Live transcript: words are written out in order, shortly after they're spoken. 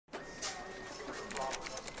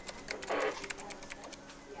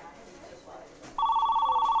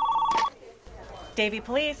Davie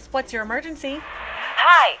Police, what's your emergency?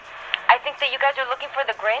 Hi. I think that you guys are looking for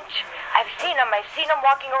the Grinch. I've seen him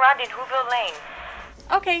walking around in Whoville Lane.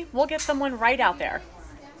 Okay, we'll get someone right out there.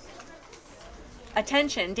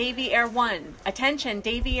 Attention, Davie Air 1. Attention,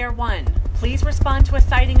 Davie Air 1. Please respond to a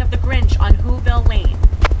sighting of the Grinch on Whoville Lane.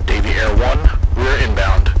 Davie Air 1, we're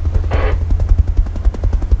inbound.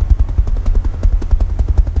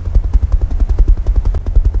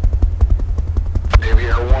 Davie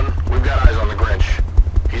Air 1, we've got eyes on the Grinch.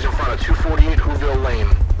 He's in front of 248 Whoville Lane.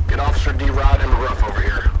 Get Officer D-Rod and McGruff over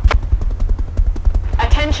here.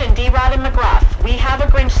 Attention, D-Rod and McGruff. We have a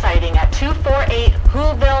Grinch sighting at 248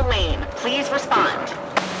 Whoville Lane. Please respond.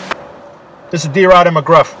 This is D-Rod and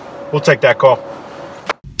McGruff. We'll take that call.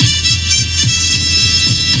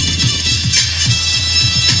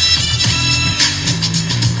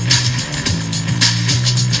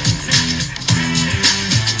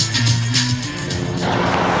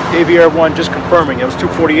 Davie Air 1 just confirming. It was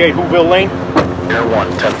 248 Whoville Lane. Air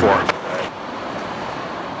 1,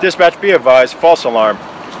 10-4. Dispatch, be advised, false alarm.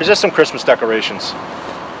 There's just some Christmas decorations.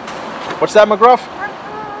 What's that, McGruff?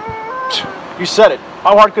 You said it.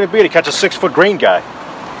 How hard could it be to catch a 6-foot green guy?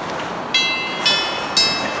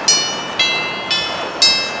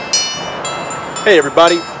 Hey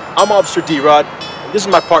everybody, I'm Officer D-Rod, and this is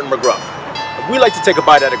my partner McGruff. We like to take a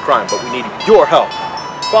bite at a crime, but we need your help.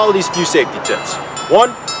 Follow these few safety tips.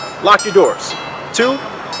 1, lock your doors. 2,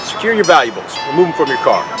 secure your valuables, remove them from your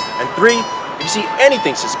car. And 3, if you see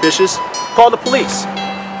anything suspicious, call the police.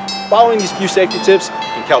 Following these few safety tips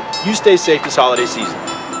can help you stay safe this holiday season.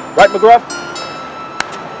 Right, McGruff?